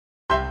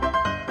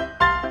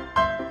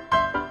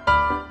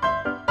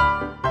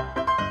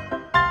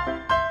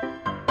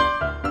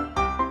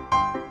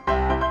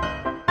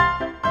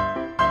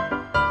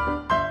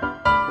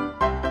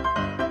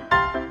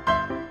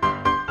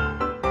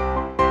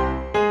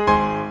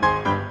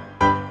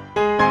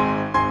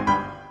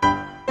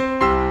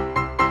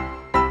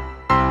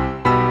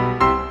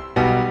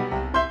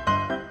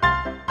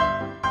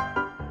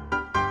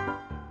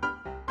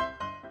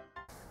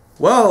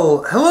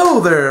Well, hello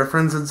there,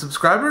 friends and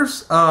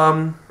subscribers.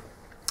 I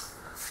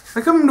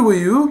come to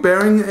you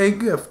bearing a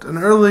gift, an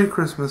early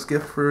Christmas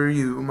gift for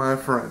you, my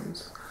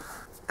friends.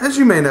 As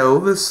you may know,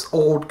 this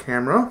old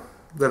camera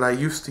that I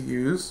used to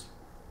use,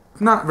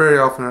 not very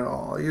often at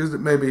all. I used it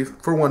maybe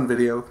for one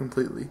video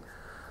completely.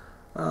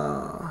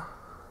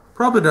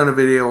 Probably done a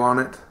video on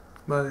it,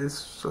 but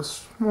it's a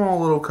small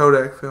little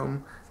Kodak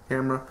film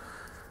camera.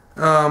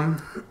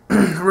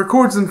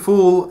 Records in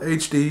full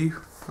HD,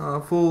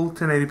 full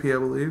 1080p, I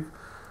believe.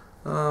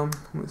 Let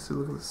me see,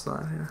 look at this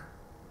side here.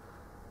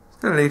 It's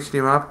got an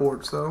HDMI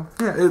port, so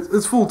yeah,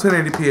 it's full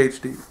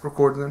 1080p HD,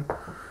 records in.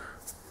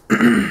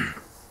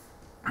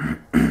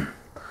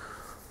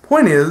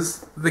 Point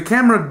is, the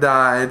camera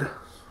died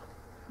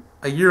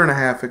a year and a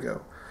half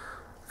ago.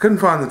 Couldn't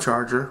find the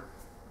charger.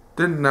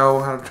 Didn't know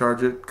how to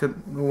charge it.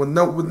 With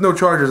no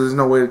chargers, there's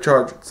no way to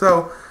charge it.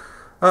 So,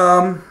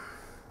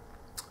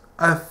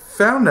 I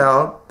found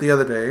out the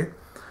other day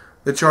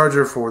the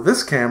charger for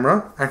this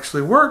camera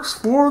actually works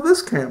for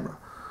this camera.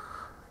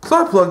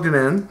 So I plugged it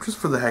in just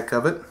for the heck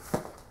of it.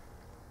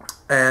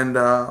 And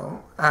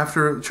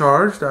after it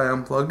charged, I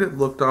unplugged it,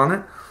 looked on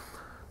it.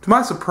 To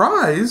my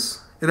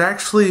surprise, it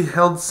actually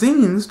held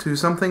scenes to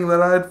something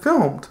that I had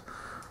filmed.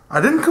 I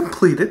didn't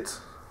complete it.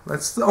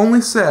 That's the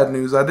only sad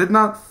news. I did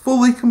not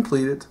fully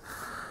complete it.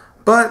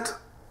 But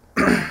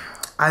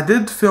I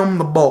did film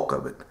the bulk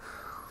of it.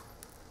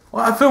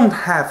 Well, I filmed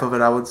half of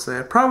it, I would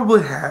say.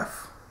 Probably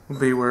half would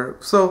be where.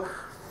 So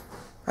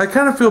I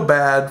kind of feel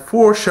bad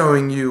for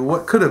showing you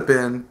what could have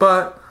been,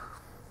 but,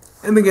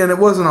 and again, it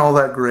wasn't all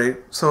that great,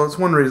 so it's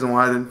one reason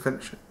why I didn't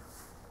finish it.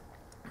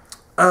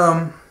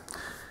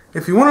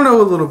 If you want to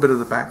know a little bit of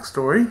the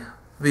backstory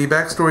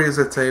is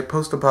it's a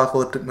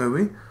post-apocalyptic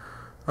movie.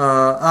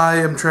 I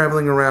am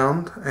traveling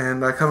around,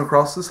 and I come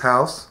across this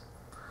house,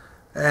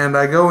 and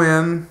I go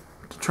in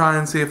to try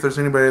and see if there's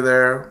anybody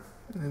there,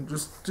 and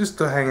just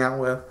to hang out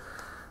with.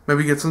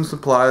 Maybe get some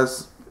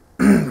supplies,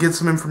 get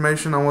some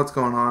information on what's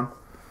going on.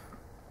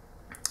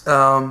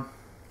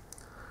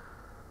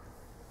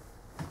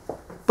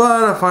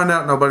 But I find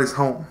out nobody's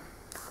home.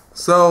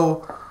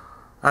 So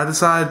I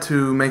decide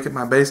to make it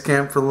my base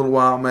camp for a little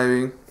while,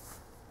 maybe.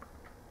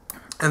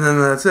 And then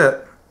that's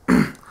it.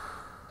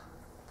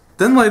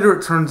 Then later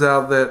it turns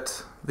out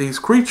that these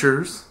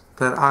creatures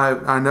that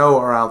I know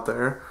are out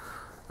there,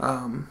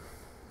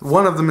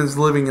 one of them is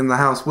living in the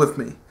house with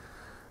me.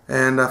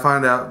 And I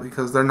find out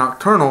because they're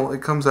nocturnal,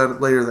 it comes out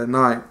later that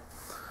night.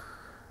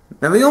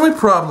 Now the only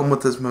problem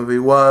with this movie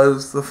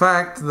was the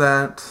fact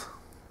that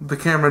the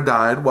camera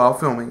died while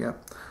filming it.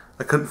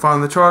 I couldn't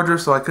find the charger,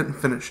 so I couldn't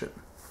finish it.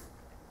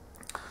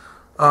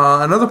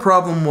 Another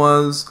problem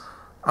was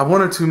I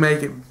wanted to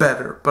make it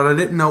better, but I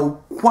didn't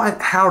know quite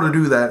how to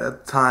do that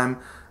at the time.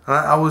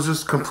 I was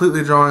just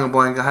completely drawing a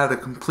blank. I had a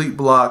complete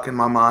block in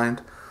my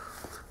mind.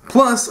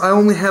 Plus, I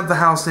only had the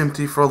house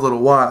empty for a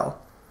little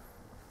while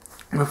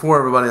before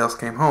everybody else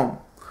came home.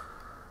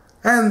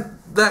 And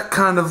that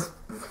kind of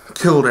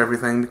killed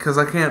everything because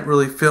I can't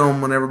really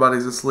film when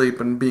everybody's asleep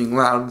and being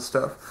loud and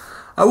stuff.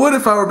 I would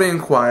if I were being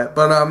quiet,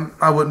 but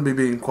I wouldn't be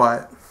being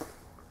quiet.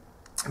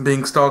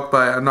 Being stalked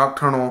by a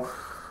nocturnal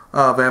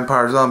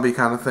vampire zombie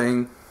kind of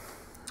thing,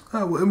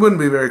 it wouldn't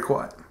be very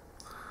quiet.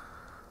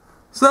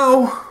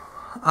 So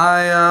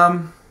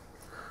I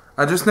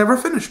just never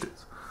finished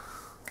it.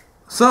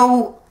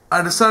 So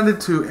I decided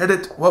to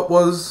edit what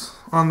was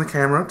on the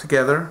camera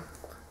together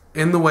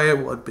in the way it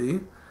would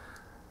be.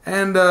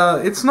 And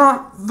it's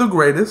not the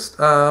greatest.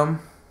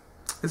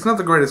 It's not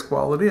the greatest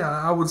quality.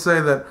 I would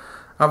say that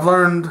I've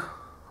learned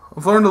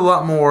a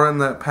lot more in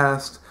that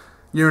past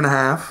year and a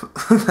half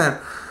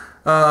that,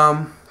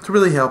 to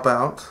really help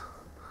out.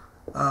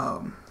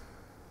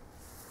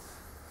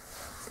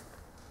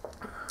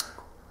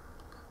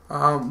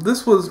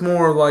 This was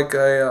more like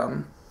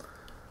a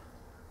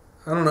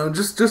I don't know,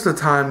 just a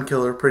time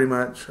killer pretty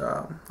much.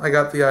 I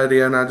got the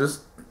idea and I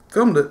just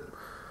filmed it.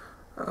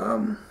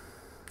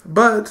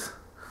 But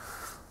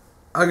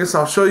I guess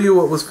I'll show you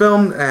what was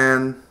filmed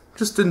and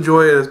just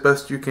enjoy it as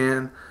best you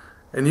can.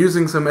 And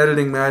using some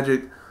editing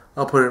magic,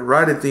 I'll put it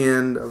right at the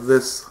end of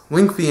this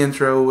lengthy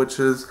intro, which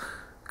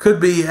could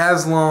be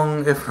as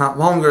long, if not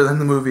longer, than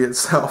the movie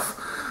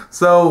itself.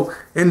 So,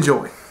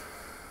 enjoy.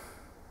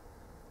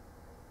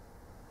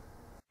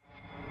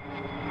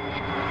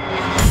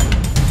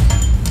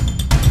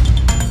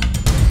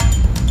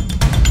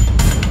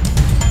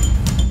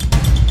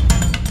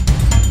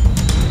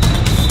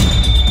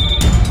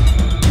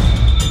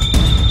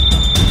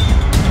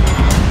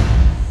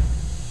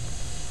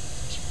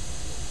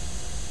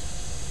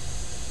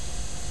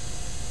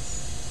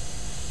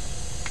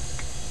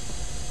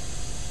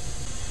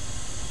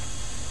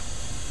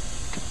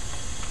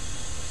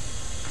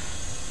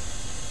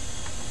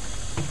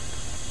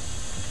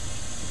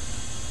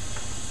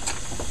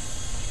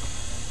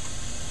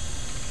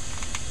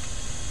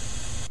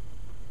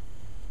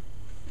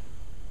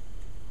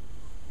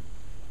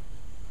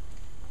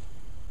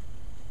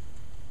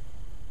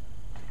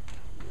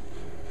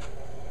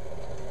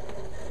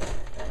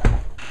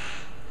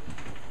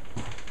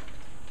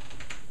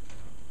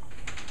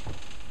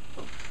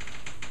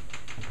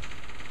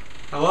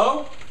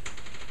 Hello?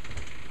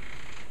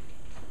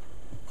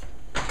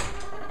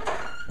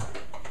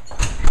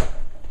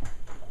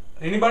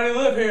 Anybody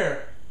live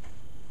here?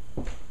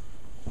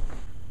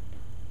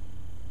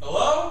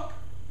 Hello?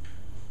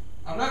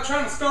 I'm not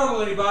trying to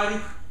startle anybody.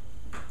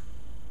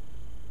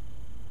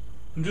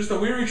 I'm just a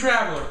weary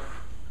traveler.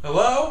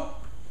 Hello?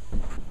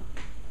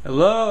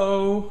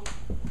 Hello?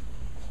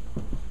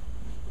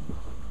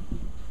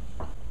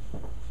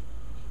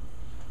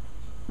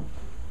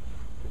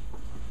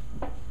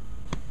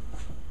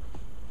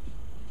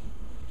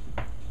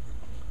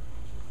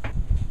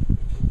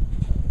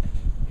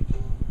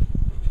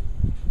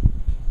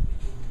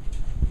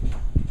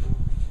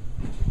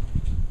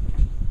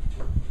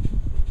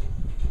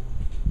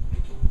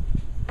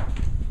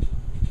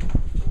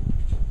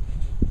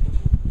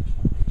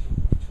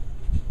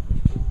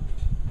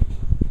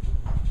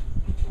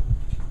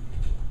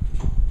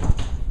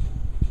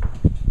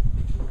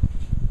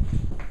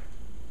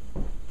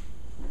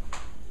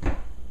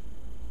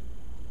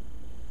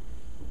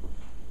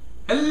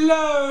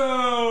 Hello!